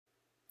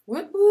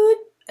Woot woot,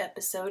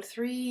 episode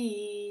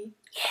 3.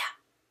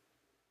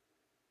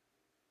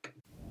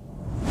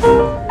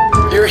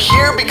 You're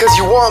here because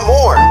you want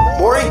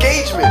more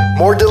engagement,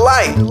 more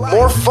delight,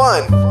 more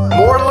fun,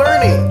 more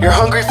learning. You're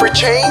hungry for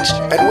change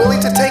and willing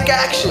to take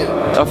action.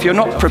 If you're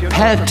not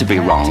prepared to be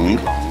wrong,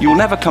 you'll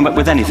never come up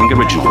with anything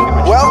original.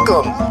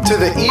 Welcome to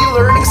the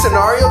E-Learning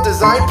Scenario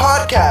Design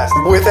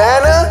Podcast with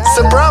Anna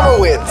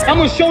Sabramowitz. I'm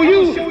going to show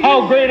you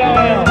how great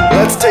I am.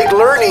 Let's take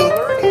learning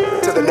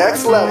to the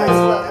next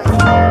level.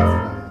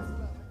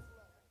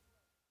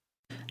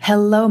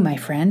 Hello, my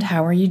friend.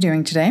 How are you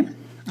doing today?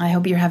 I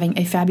hope you're having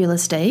a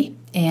fabulous day,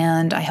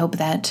 and I hope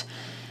that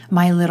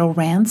my little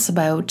rants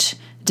about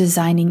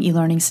designing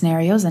e-learning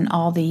scenarios and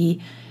all the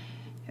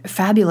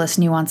fabulous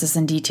nuances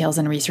and details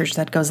and research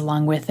that goes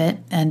along with it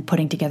and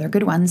putting together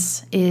good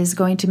ones is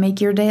going to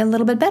make your day a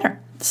little bit better.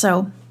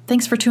 So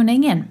thanks for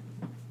tuning in.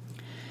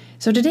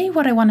 So today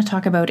what I want to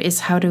talk about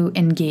is how to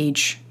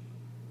engage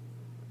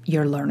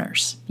your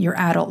learners, your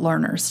adult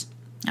learners.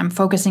 I'm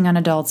focusing on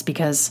adults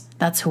because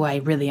that's who I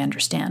really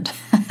understand,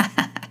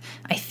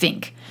 I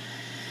think.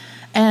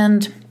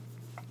 And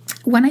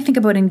when I think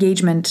about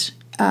engagement,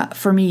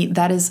 for me,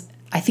 that is,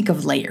 I think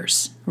of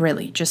layers,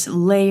 really, just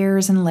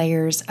layers and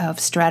layers of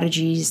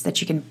strategies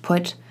that you can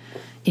put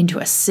into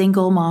a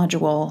single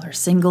module or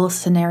single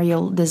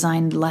scenario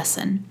designed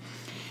lesson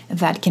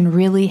that can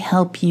really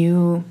help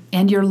you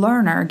and your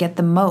learner get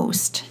the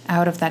most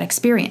out of that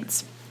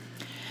experience.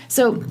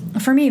 So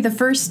for me, the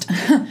first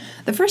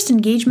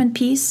engagement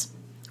piece,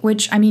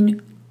 which, I mean,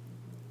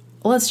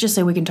 let's just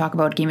say we can talk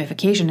about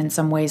gamification in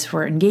some ways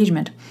for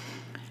engagement.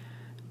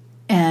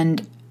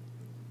 And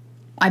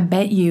I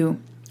bet you,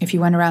 if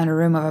you went around a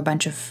room of a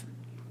bunch of,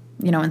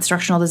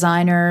 instructional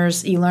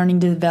designers, e-learning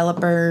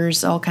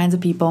developers, all kinds of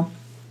people,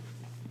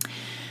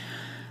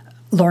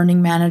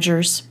 learning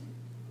managers,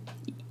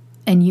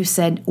 and you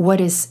said, what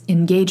is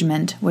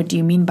engagement? What do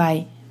you mean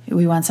by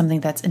we want something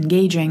that's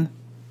engaging?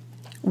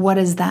 What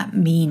does that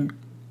mean?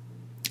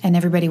 And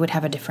everybody would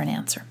have a different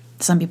answer.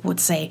 Some people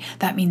would say,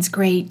 that means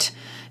great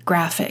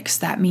graphics.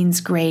 That means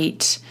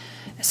great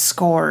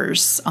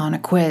scores on a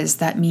quiz.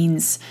 That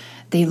means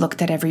they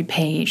looked at every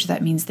page.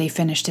 That means they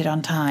finished it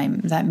on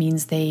time. That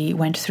means they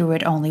went through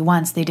it only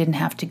once. They didn't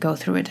have to go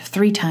through it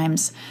 3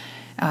 times,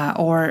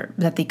 or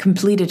that they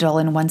completed it all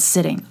in one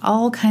sitting.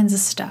 All kinds of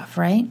stuff,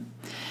 right?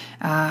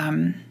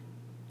 And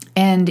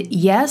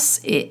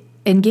yes,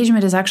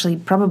 engagement is actually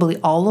probably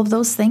all of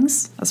those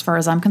things as far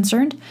as I'm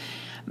concerned.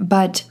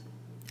 But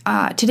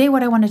today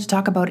what I wanted to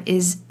talk about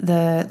is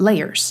the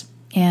layers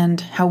and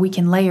how we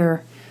can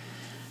layer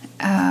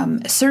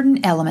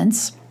certain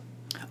elements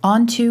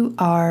onto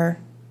our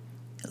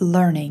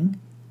learning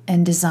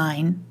and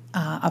design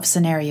of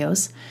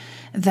scenarios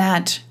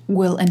that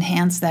will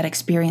enhance that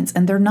experience.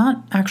 And they're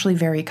not actually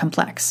very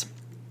complex.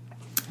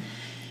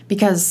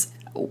 Because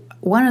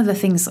one of the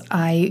things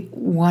I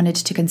wanted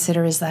to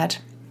consider is that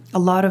a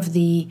lot of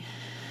my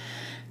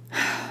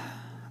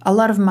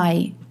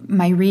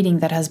reading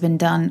that has been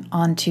done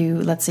onto,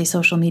 let's say,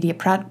 social media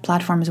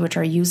platforms which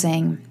are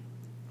using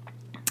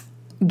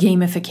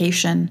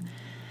gamification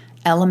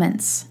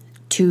elements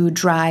to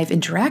drive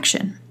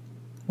interaction,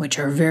 which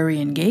are very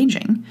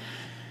engaging,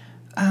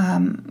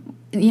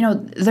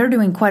 they're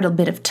doing quite a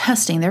bit of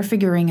testing. They're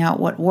figuring out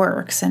what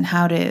works and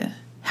how to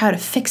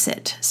fix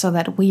it so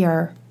that we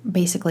are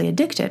basically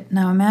addicted.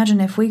 Now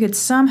imagine if we could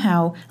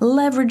somehow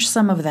leverage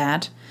some of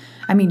that,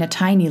 a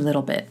tiny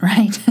little bit,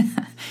 right?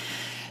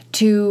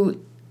 to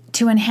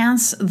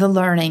enhance the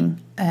learning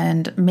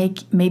and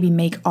maybe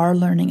make our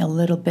learning a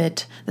little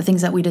bit, the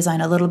things that we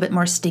design, a little bit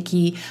more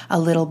sticky, a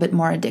little bit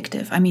more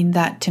addictive.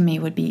 That to me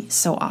would be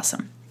so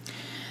awesome.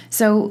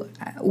 So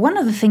one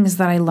of the things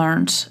that I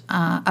learned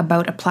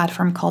about a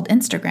platform called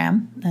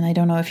Instagram, and I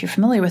don't know if you're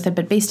familiar with it,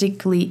 but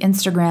basically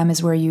Instagram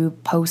is where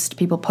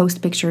people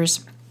post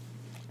pictures,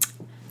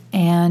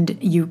 and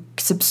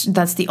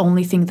that's the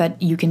only thing that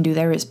you can do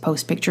there is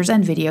post pictures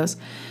and videos.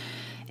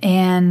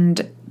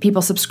 And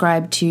people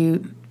subscribe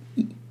to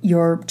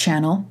your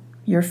channel,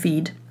 your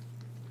feed.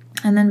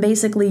 And then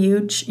basically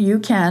you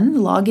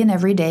can log in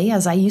every day,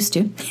 as I used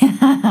to,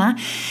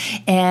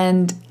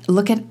 and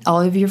look at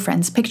all of your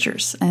friends'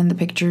 pictures. And the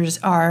pictures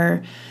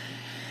are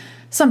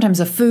sometimes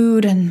of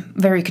food and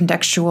very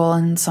contextual,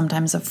 and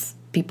sometimes of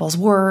people's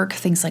work,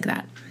 things like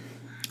that.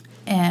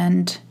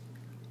 And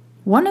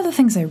one of the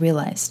things I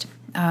realized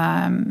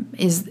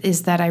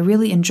is that I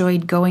really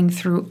enjoyed going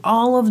through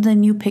all of the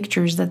new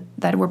pictures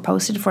that were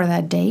posted for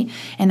that day,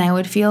 and I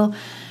would feel,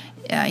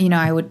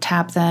 I would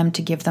tap them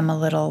to give them a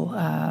little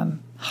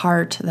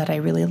heart that I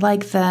really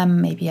like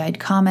them. Maybe I'd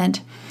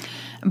comment.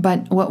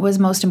 But what was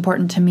most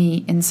important to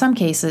me in some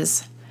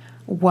cases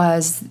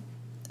was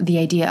the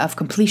idea of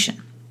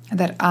completion,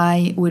 that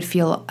I would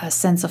feel a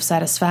sense of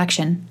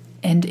satisfaction,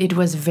 and it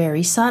was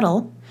very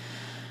subtle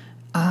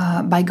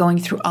by going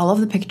through all of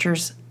the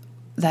pictures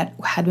that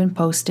had been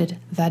posted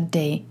that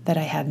day that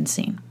I hadn't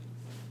seen.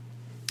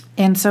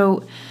 And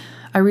so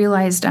I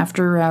realized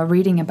after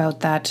reading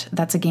about that,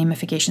 that's a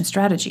gamification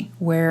strategy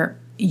where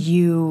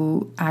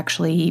you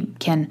actually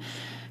can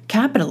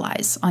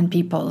capitalize on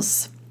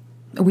people's.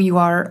 We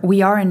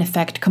are in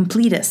effect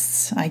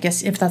completists, I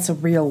guess, if that's a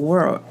real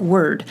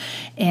word,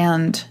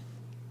 and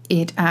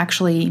it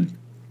actually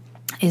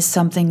is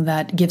something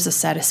that gives us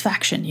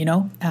satisfaction.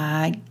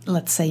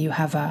 Let's say you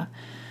have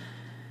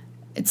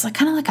it's like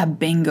kind of like a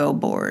bingo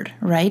board,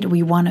 right?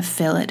 We want to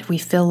fill it. We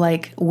feel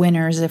like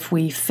winners if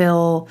we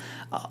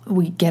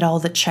get all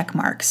the check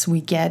marks,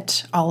 we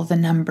get all the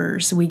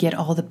numbers, we get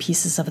all the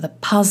pieces of the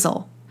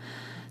puzzle.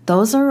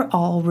 Those are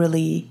all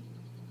really,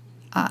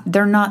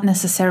 they're not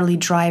necessarily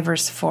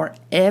drivers for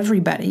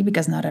everybody,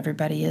 because not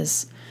everybody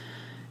is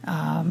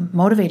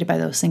motivated by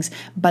those things.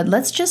 But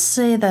let's just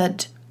say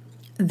that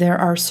there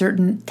are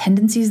certain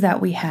tendencies that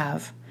we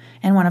have,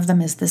 and one of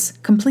them is this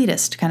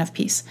completist kind of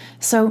piece.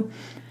 So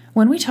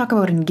when we talk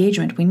about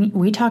engagement,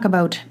 we're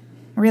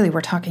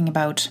talking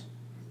about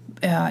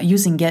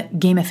using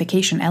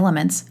gamification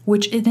elements,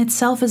 which in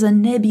itself is a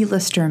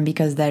nebulous term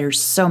because there's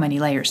so many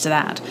layers to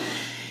that.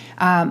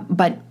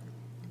 But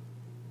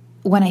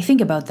when I think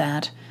about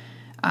that,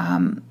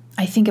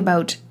 I think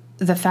about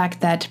the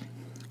fact that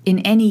in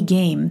any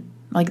game,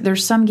 like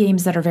there's some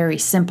games that are very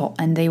simple,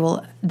 and they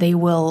will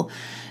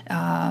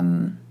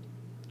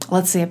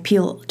let's say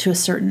appeal to a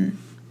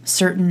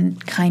certain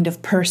kind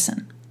of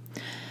person.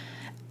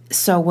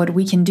 So what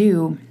we can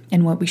do,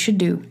 and what we should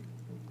do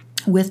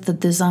with the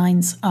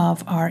designs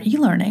of our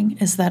e-learning,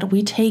 is that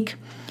we take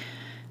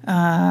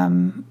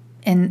and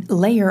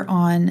layer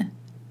on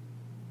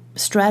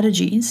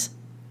strategies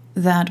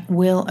that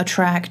will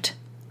attract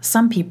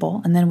some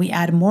people, and then we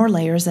add more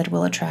layers that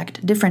will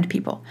attract different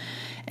people.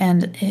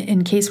 And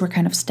in case we're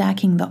kind of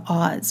stacking the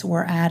odds,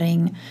 we're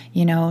adding,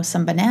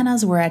 some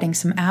bananas, we're adding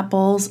some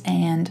apples,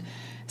 and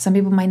some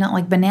people might not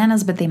like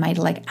bananas, but they might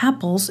like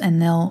apples,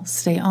 and they'll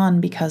stay on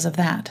because of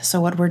that.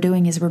 So what we're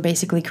doing is we're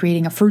basically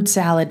creating a fruit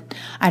salad.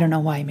 I don't know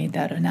why I made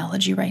that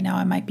analogy right now.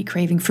 I might be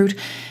craving fruit,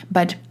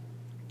 but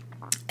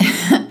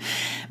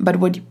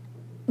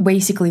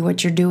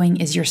what you're doing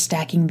is you're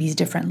stacking these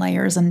different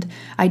layers. And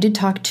I did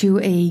talk to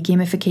a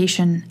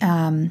gamification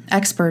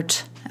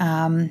expert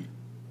a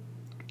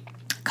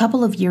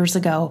couple of years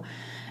ago.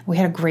 We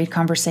had a great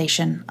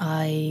conversation.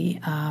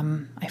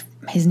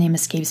 His name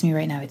escapes me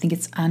right now. I think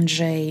it's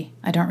Andrzej.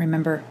 I don't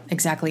remember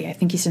exactly. I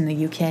think he's in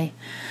the UK.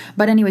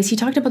 But anyways, he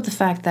talked about the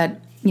fact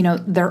that,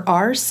 there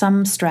are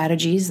some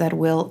strategies that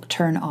will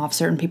turn off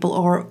certain people,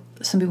 or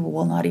some people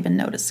will not even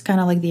notice. Kind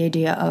of like the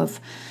idea of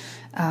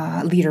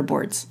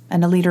leaderboards.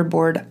 And a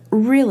leaderboard,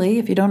 really,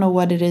 if you don't know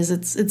what it is,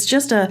 it's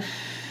just a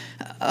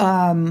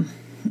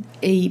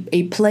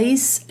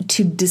place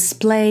to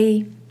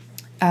display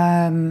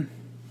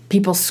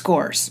people's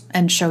scores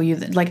and show you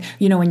that, like,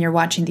 when you're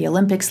watching the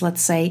Olympics,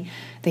 let's say,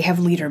 they have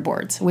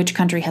leaderboards. Which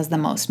country has the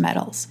most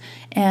medals?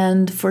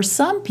 And for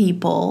some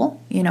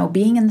people,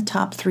 being in the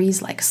top 3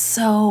 is like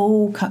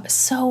so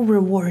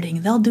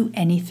rewarding. They'll do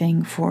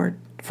anything for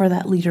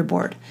that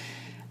leaderboard.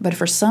 But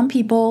for some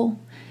people,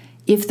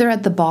 if they're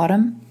at the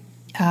bottom,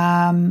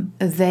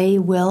 they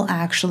will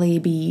actually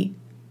be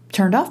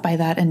turned off by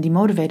that and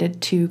demotivated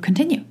to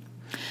continue.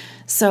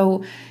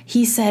 So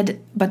he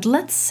said, but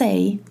let's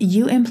say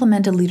you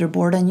implement a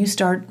leaderboard and you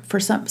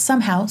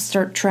somehow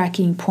start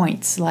tracking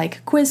points,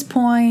 like quiz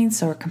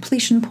points or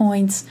completion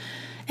points,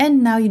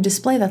 and now you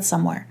display that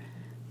somewhere.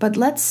 But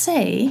let's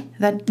say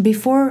that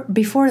before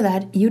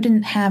that you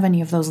didn't have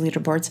any of those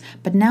leaderboards,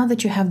 but now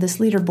that you have this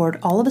leaderboard,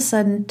 all of a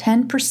sudden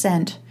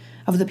 10%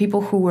 of the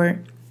people who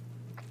were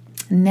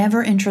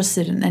never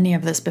interested in any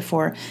of this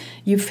before,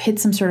 you've hit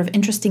some sort of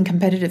interesting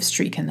competitive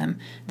streak in them.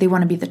 They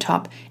want to be the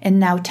top. And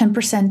now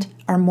 10%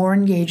 are more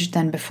engaged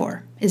than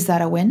before. Is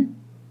that a win?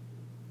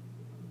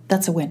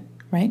 That's a win,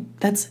 right?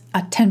 That's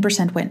a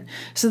 10% win.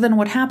 So then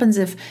what happens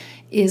if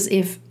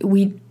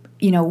we,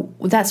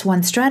 that's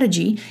one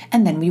strategy,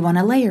 and then we want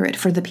to layer it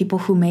for the people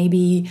who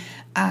maybe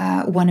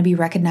want to be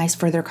recognized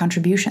for their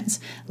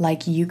contributions.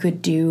 Like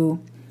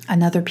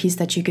another piece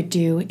that you could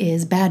do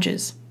is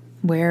badges,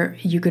 where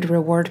you could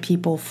reward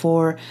people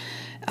for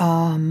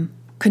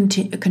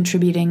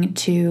contributing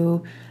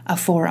to a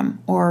forum,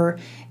 or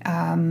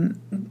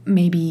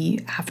maybe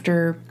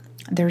after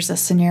there's a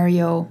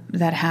scenario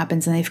that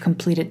happens and they've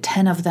completed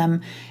 10 of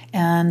them,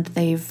 and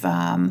they've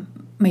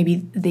maybe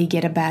they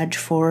get a badge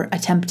for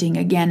attempting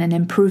again and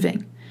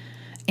improving,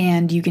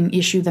 and you can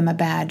issue them a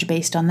badge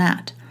based on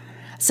that.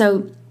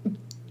 So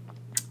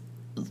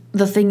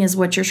the thing is,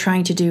 what you're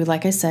trying to do,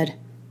 like I said,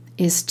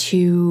 is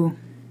to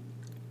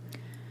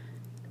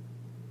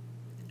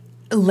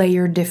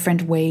layer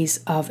different ways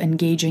of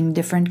engaging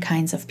different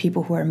kinds of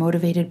people who are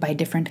motivated by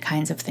different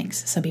kinds of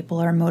things. Some people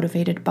are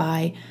motivated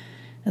by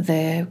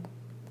the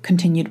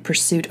continued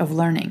pursuit of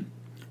learning.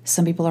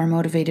 Some people are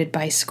motivated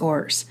by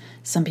scores.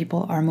 Some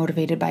people are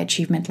motivated by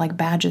achievement, like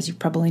badges. You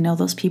probably know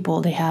those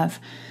people. They have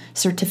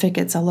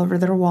certificates all over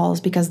their walls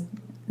because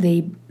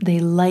they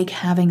like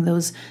having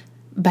those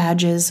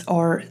badges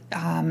or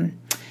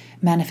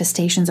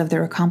manifestations of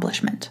their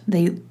accomplishment.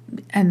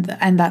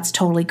 And that's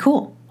totally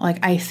cool. Like,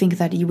 I think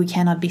that we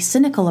cannot be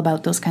cynical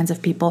about those kinds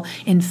of people.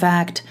 In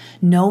fact,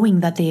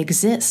 knowing that they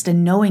exist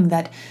and knowing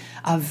that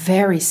a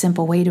very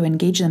simple way to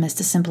engage them is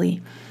to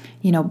simply,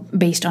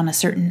 based on a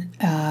certain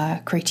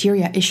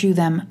criteria, issue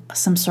them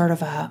some sort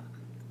of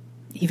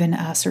even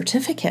a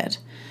certificate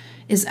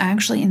is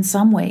actually in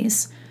some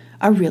ways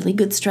a really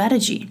good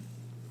strategy.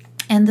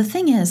 And the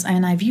thing is,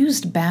 and I've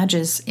used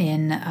badges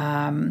in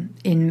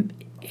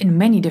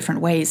many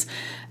different ways.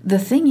 The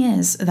thing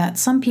is that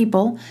some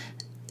people,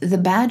 the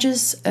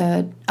badges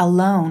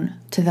alone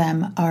to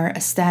them are a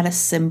status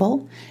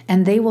symbol,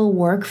 and they will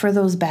work for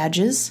those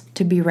badges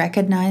to be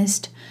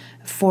recognized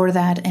for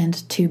that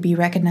and to be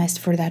recognized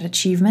for that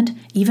achievement,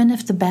 even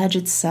if the badge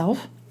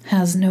itself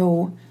has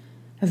no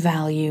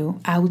value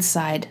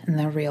outside in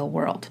the real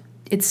world.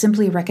 It's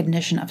simply a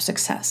recognition of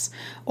success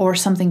or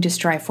something to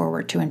strive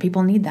forward to, and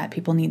people need that.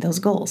 People need those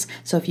goals.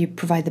 So if you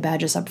provide the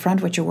badges up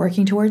front, what you're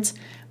working towards,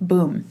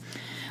 boom.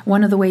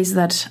 One of the ways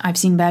that I've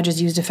seen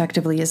badges used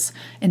effectively is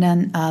in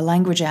a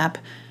language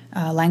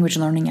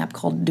learning app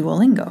called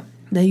Duolingo.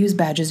 They use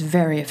badges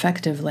very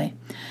effectively.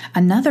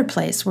 Another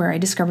place where I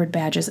discovered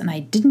badges, and I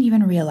didn't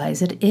even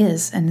realize it,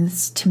 is, and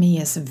this to me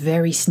is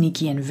very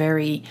sneaky and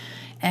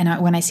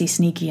when I say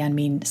sneaky, I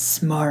mean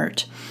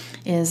smart,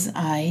 is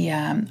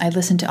I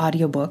listen to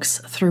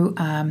audiobooks through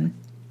an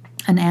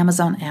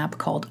Amazon app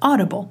called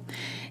Audible.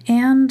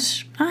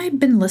 And I've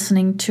been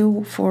listening to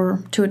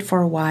it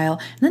for a while.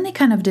 And then they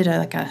kind of did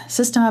a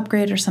system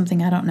upgrade or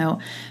something, I don't know.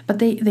 But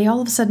they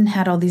all of a sudden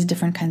had all these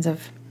different kinds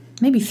of,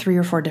 maybe 3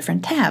 or 4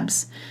 different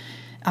tabs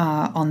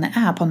on the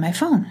app on my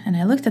phone. And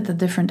I looked at the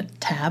different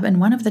tab,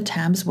 and one of the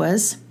tabs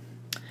was,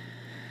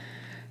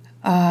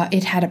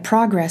 it had a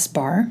progress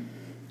bar.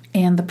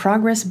 And the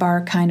progress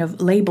bar kind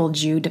of labeled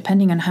you,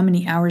 depending on how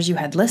many hours you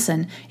had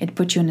listened, it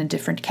put you in a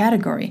different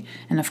category.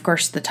 And of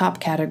course, the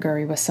top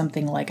category was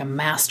something like a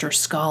master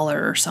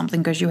scholar or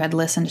something, because you had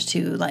listened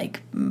to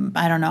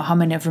I don't know how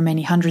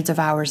many hundreds of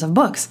hours of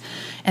books.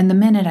 And the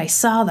minute I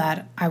saw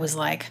that, I was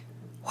like,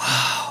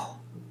 wow,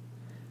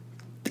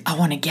 I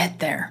want to get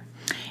there.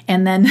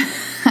 And then,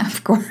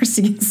 of course,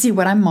 you can see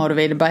what I'm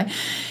motivated by.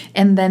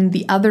 And then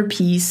the other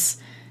piece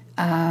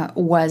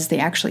was they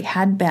actually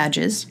had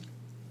badges.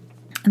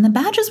 And the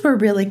badges were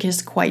really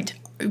just quite,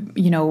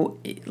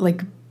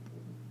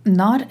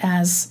 not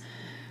as,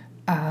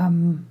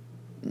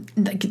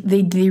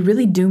 they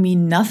really do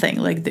mean nothing.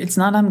 Like, it's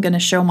not I'm going to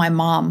show my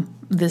mom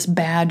this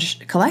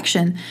badge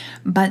collection,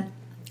 but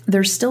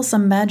there's still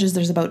some badges.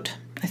 There's about,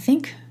 I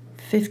think,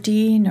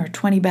 15 or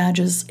 20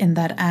 badges in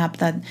that app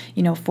that,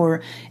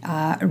 for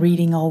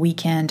reading all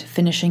weekend,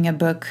 finishing a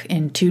book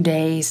in 2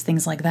 days,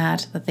 things like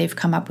that they've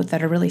come up with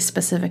that are really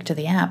specific to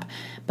the app.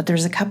 But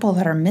there's a couple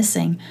that are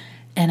missing.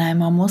 And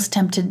I'm almost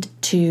tempted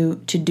to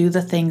do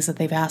the things that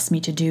they've asked me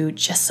to do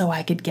just so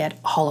I could get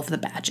all of the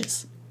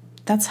badges.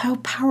 That's how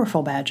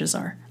powerful badges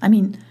are. I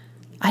mean,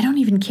 I don't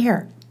even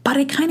care, but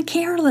I kind of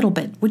care a little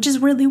bit, which is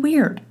really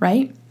weird,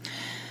 right?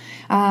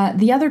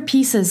 The other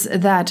pieces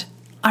that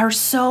are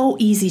so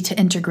easy to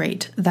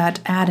integrate that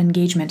add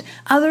engagement,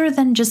 other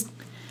than just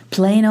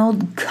plain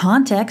old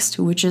context,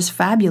 which is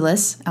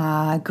fabulous,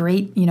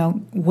 great,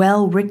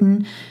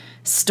 well-written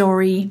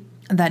story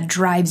that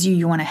drives you.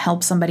 You want to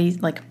help somebody,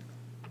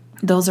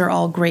 those are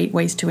all great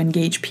ways to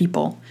engage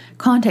people.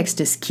 Context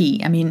is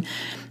key. I mean,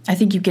 I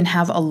think you can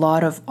have a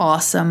lot of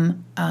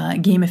awesome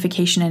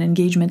gamification and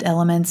engagement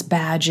elements,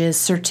 badges,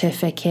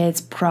 certificates,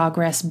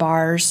 progress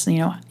bars.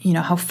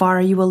 How far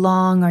are you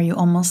along? Are you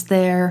almost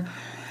there?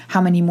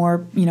 How many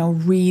more,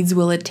 reads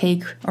will it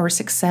take, or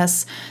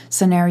success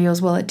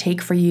scenarios will it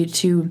take for you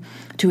to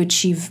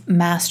achieve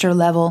master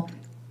level?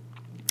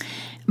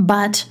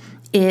 But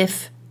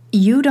if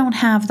you don't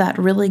have that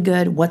really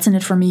good, what's in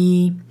it for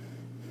me?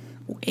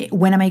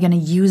 When am I going to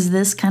use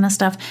this kind of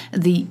stuff?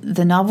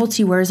 The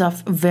novelty wears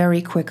off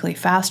very quickly,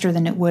 faster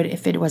than it would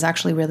if it was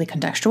actually really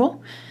contextual.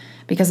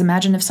 Because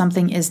imagine if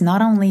something is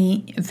not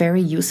only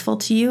very useful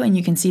to you and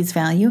you can see its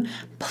value,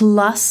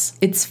 plus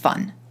it's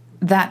fun.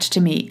 That to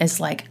me is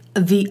like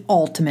the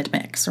ultimate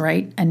mix,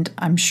 right? And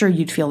I'm sure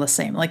you'd feel the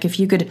same. Like if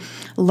you could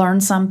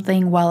learn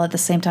something while at the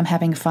same time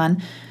having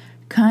fun,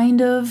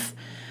 actually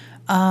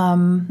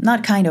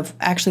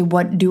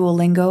what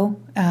Duolingo,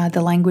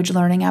 the language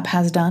learning app,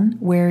 has done,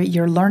 where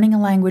you're learning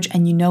a language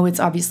and it's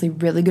obviously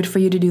really good for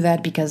you to do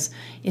that because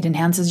it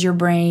enhances your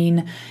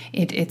brain,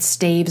 it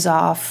staves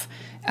off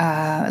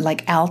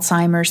like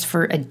Alzheimer's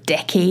for a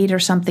decade or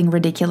something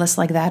ridiculous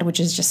like that, which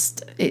is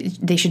just,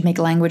 they should make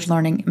language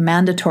learning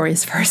mandatory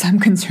as far as I'm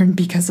concerned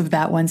because of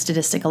that one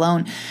statistic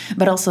alone,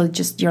 but also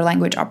just your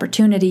language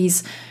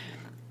opportunities.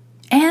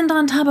 And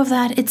on top of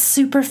that, it's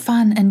super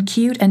fun and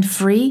cute and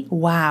free.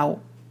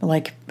 Wow.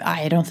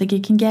 I don't think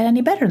it can get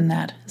any better than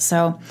that.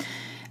 So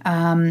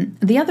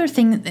the other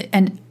thing,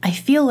 and I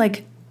feel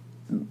like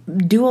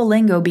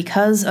Duolingo,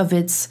 because of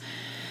its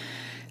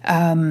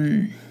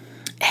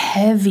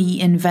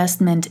heavy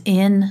investment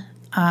in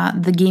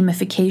the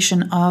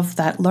gamification of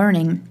that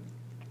learning,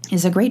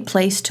 is a great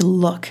place to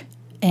look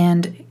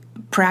and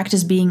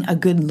practice being a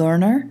good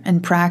learner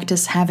and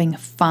practice having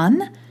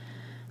fun,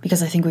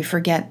 because I think we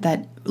forget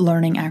that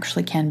learning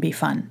actually can be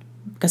fun.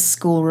 because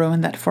school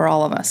ruined that for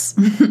all of us.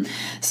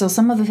 So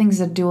some of the things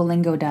that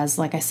Duolingo does,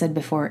 like I said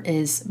before,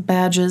 is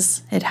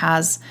badges. It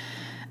has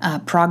a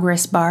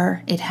progress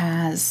bar. It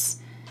has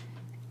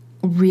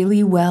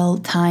really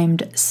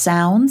well-timed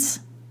sounds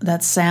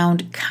that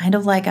sound kind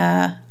of like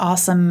a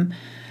awesome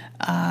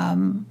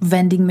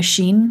vending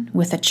machine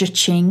with a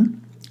cha-ching,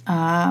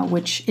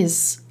 which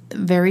is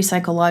very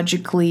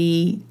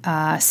psychologically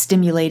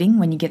stimulating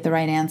when you get the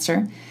right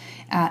answer.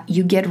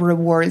 You get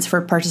rewards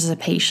for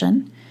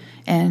participation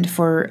and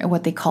for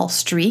what they call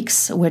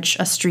streaks, which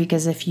a streak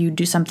is if you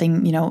do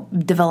something,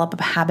 develop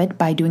a habit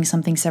by doing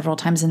something several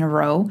times in a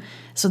row.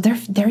 So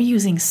they're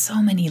using so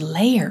many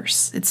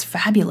layers. It's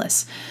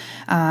fabulous.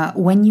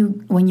 When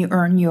you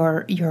earn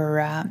your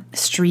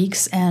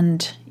streaks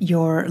and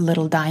your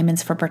little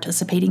diamonds for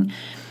participating,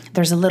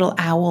 there's a little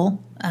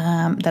owl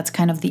that's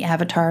kind of the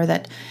avatar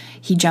that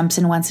he jumps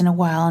in once in a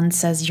while and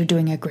says, "You're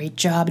doing a great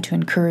job," to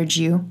encourage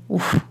you.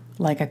 Oof,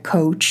 like a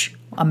coach.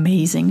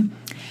 Amazing.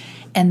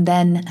 And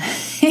then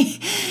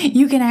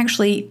you can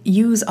actually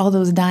use all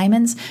those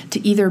diamonds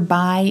to either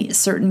buy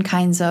certain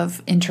kinds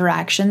of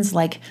interactions.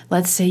 Like,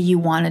 let's say you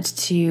wanted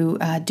to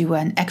do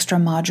an extra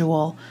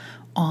module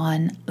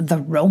on the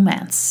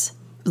romance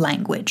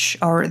language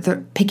or the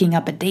picking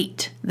up a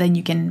date. Then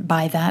you can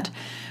buy that.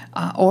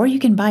 Or you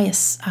can buy a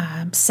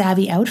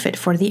savvy outfit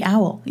for the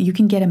owl. You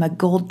can get him a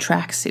gold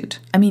tracksuit.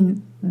 I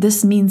mean,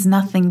 this means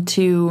nothing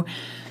to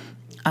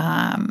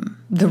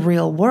the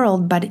real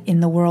world, but in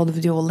the world of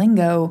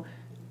Duolingo,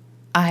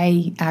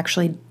 I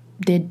actually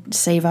did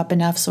save up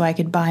enough so I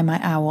could buy my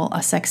owl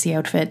a sexy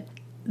outfit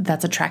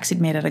that's a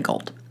tracksuit made out of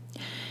gold,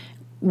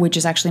 which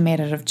is actually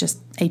made out of just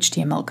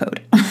HTML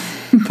code.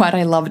 But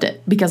I loved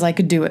it because I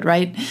could do it,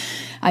 right?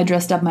 I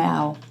dressed up my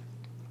owl.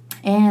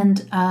 And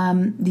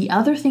the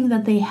other thing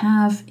that they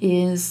have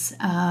is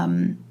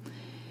a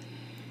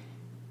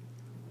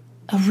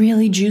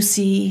really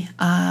juicy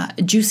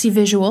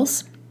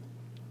visuals.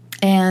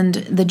 And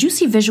the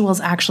juicy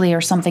visuals actually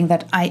are something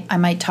that I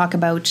might talk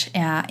about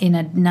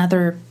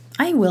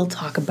I will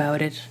talk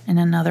about it in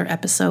another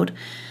episode.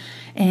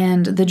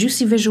 And the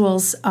juicy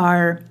visuals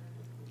are,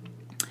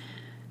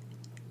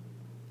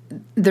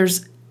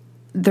 there's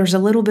a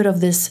little bit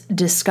of this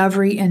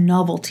discovery and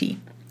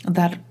novelty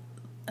that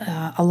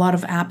a lot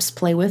of apps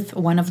play with.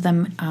 One of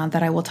them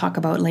that I will talk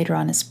about later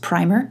on is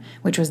Primer,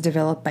 which was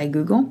developed by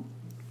Google.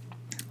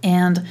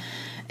 And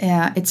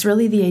it's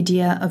really the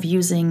idea of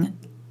using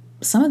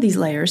some of these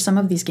layers, some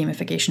of these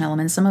gamification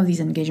elements, some of these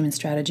engagement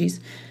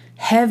strategies,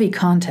 heavy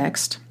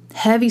context,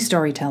 heavy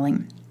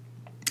storytelling,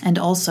 and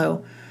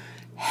also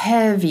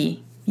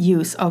heavy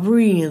use of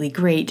really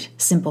great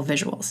simple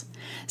visuals.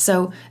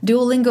 So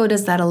Duolingo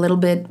does that a little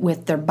bit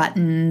with their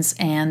buttons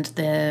and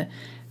the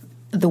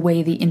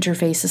way the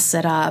interface is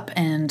set up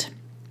and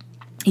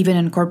even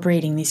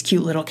incorporating these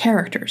cute little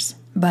characters.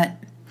 But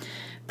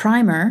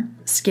Primer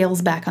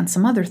scales back on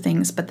some other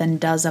things, but then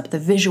does up the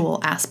visual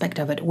aspect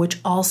of it, which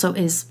also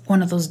is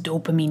one of those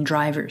dopamine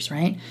drivers,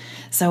 right?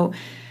 So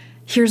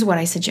here's what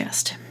I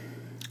suggest.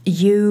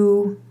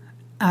 You,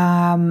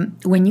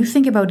 when you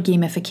think about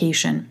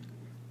gamification,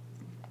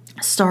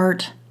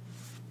 start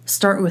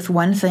with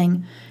one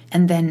thing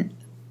and then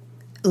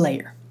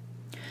layer.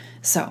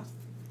 So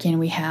do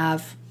we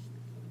have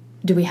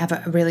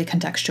a really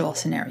contextual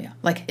scenario?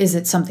 Like, is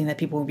it something that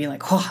people will be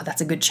like, oh, that's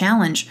a good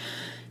challenge?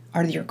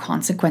 Are your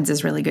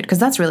consequences really good? Because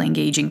that's really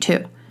engaging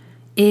too.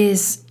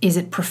 Is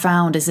it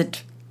profound? Does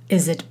it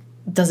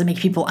make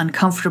people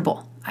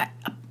uncomfortable?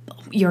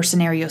 Your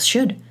scenarios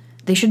should.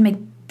 They should make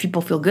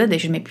people feel good. They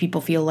should make people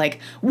feel like,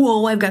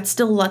 whoa, I've got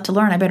still a lot to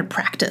learn. I better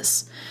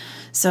practice.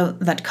 So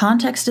that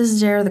context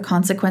is there. The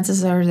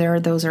consequences are there.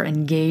 Those are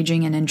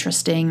engaging and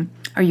interesting.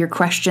 Are your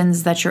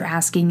questions that you're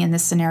asking in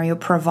this scenario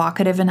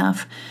provocative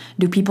enough?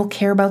 Do people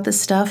care about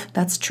this stuff?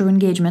 That's true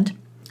engagement.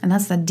 And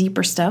that's the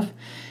deeper stuff.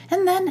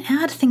 And then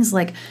add things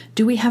like,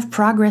 do we have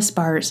progress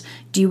bars?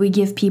 Do we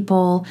give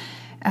people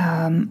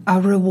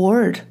a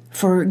reward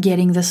for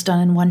getting this done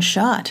in one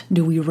shot?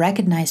 Do we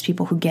recognize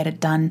people who get it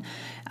done,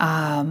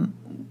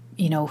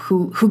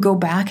 who go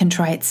back and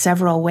try it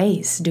several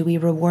ways? Do we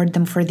reward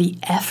them for the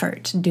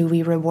effort? Do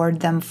we reward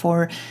them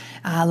for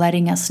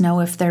letting us know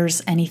if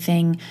there's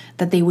anything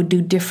that they would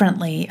do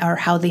differently, or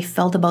how they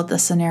felt about the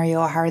scenario,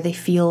 or how they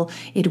feel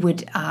it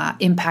would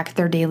impact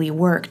their daily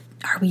work?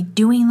 Are we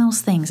doing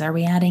those things? Are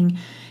we adding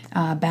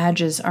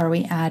badges? Are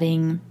we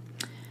adding,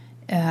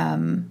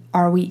 is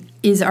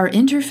our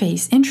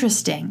interface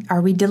interesting? Are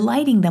we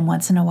delighting them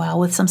once in a while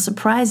with some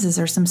surprises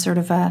or some sort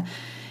of a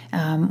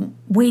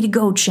way to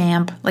go,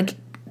 champ? Like,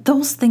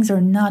 those things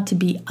are not to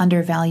be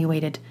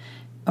undervalued,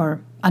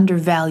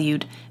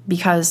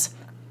 because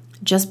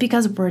just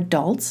because we're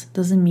adults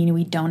doesn't mean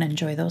we don't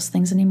enjoy those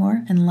things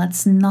anymore. And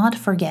let's not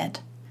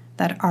forget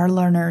that our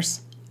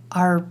learners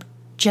are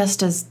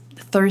just as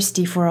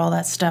thirsty for all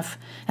that stuff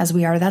as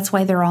we are. That's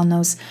why they're on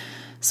those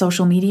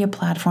social media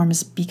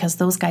platforms, because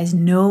those guys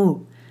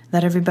know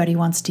that everybody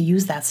wants to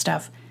use that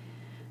stuff,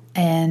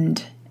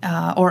 and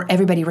or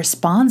everybody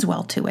responds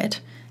well to it,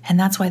 and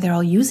that's why they're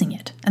all using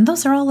it. And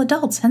those are all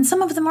adults, and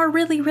some of them are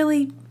really,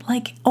 really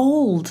like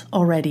old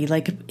already,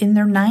 like in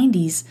their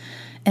 90s.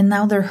 And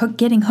now they're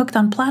getting hooked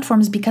on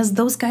platforms because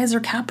those guys are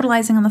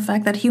capitalizing on the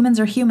fact that humans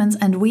are humans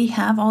and we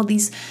have all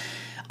these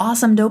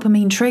awesome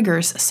dopamine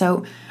triggers.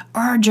 So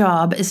our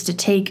job is to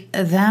take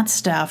that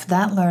stuff,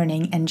 that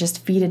learning, and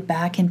just feed it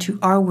back into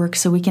our work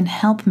so we can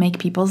help make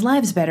people's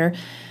lives better,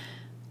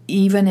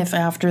 even if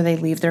after they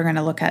leave they're going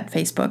to look at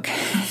Facebook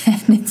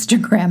and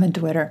Instagram and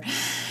Twitter.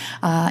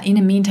 In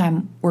the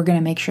meantime, we're going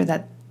to make sure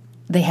that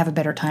they have a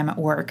better time at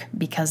work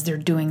because they're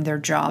doing their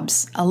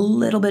jobs a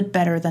little bit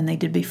better than they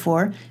did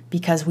before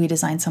because we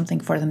designed something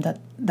for them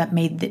that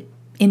made it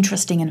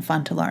interesting and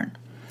fun to learn.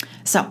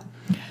 So,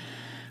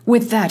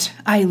 with that,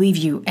 I leave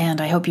you, and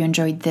I hope you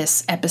enjoyed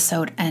this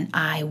episode, and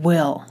I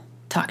will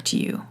talk to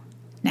you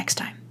next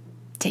time.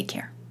 Take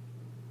care.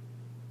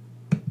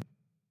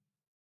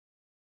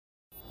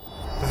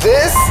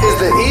 This is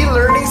the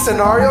E-Learning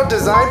Scenario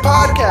Design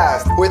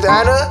Podcast with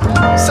Anna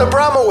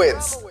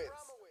Sabramowitz.